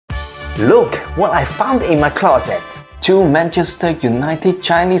Look what I found in my closet. Two Manchester United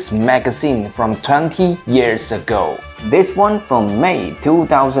Chinese magazine from 20 years ago. This one from May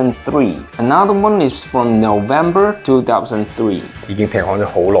 2003. Another one is from November 2003. 已經停刊咗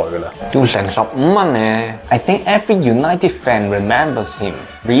好耐㗎啦，要成15蚊呢。I think every United fan remembers him,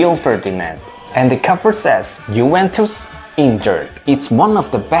 Rio Ferdinand. And the cover says, Juventus injured. It's one of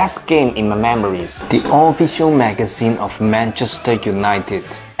the best games in my memories. The official magazine of Manchester United.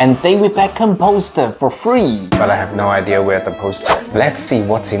 And David Beckham poster for free. But I have no idea where the poster. Let's see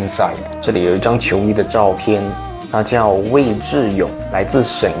what's inside. 这里有一张球迷的照片，他叫魏志勇，来自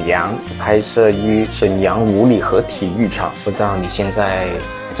沈阳，拍摄于沈阳五里河体育场。不知道你现在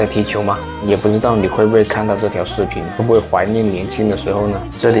在踢球吗？也不知道你会不会看到这条视频，会不会怀念年轻的时候呢？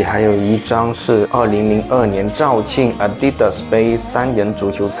这里还有一張是2002年肇慶 Adidas 杯3人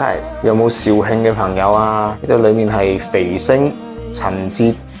足球賽，有冇肇慶嘅朋友啊？呢度裏面係肥星、陳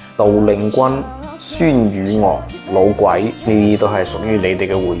哲、杜令君、孫宇娥、老鬼，呢啲都係屬於你哋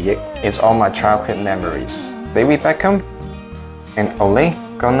嘅回憶。It's all my childhood memories. David Beckham and Ole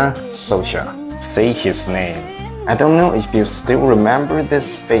Gunnar Solskjaer. Say his name. I don't know if you still remember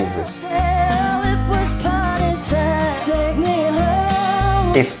these faces.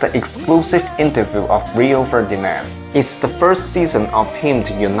 It's the exclusive interview of Rio Ferdinand. It's the first season of him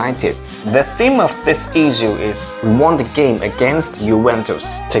to United. The theme of this issue is we won the game against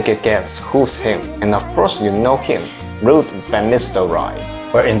Juventus. Take a guess who's him? And of course you know him, Ruud van Nistelrooy.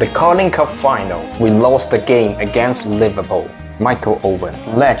 We're in the Carling Cup final. We lost the game against Liverpool. Michael Owen,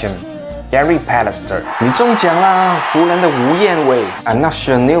 legend. Gary Pallister. 你中奖啦，湖人的吴彦伟。I'm not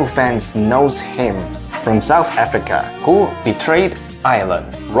sure new fans knows him. From South Africa, who betrayed Ireland.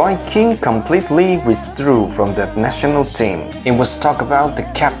 Roy Keane completely withdrew from the national team. It was talk about the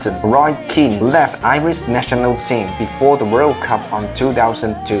captain. Roy Keane left Irish national team before the World Cup on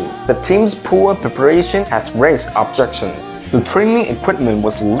 2002. The team's poor preparation has raised objections. The training equipment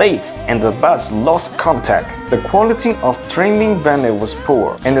was late and the bus lost contact. The quality of training venue was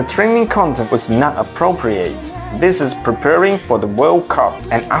poor and the training content was not appropriate. This is preparing for the World Cup,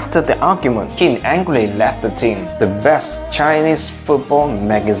 and after the argument, Keane angrily left the team. The best Chinese football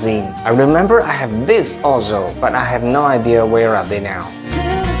magazine. I remember I have this also, but I have no idea where are they now.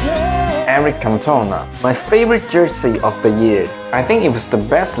 Eric Cantona, my favorite jersey of the year. I think it was the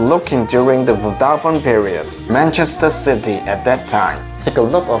best looking during the Vodafone period. Manchester City at that time. Take a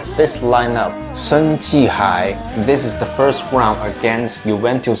look of this lineup. Sun Jihai. This is the first round against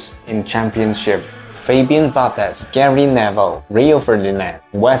Juventus in Championship. Fabian Barthez, Gary Neville, Rio Ferdinand,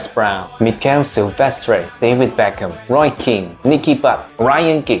 Wes Brown, Mikel Silvestre, David Beckham, Roy Keane, Nicky Butt,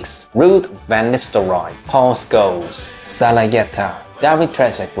 Ryan Giggs, Ruud van Nistelrooy, Paul Scholes, Salayeta, David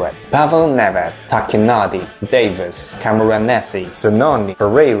Trezeguet, Pavel Nedved, Takinadi, Davis, Camoranesi, Zanoni,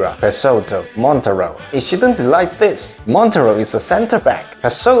 Pereira, Pessotto, Montero. It shouldn't be like this. Montero is a center-back,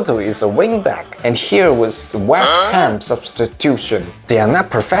 Pessotto is a wing-back, and here was West Ham substitution. They are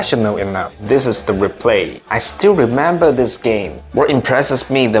not professional enough. This is the replay. I still remember this game. What impresses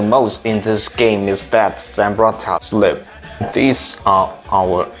me the most in this game is that Zambrota slip. These are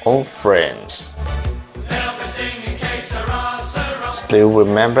our old friends. Still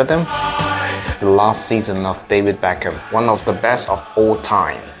remember them? The last season of David Beckham, one of the best of all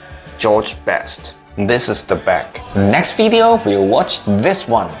time. George Best. This is the back. Next video, we'll watch this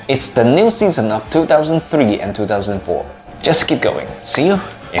one. It's the new season of 2003 and 2004. Just keep going. See you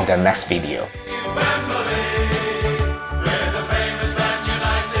in the next video.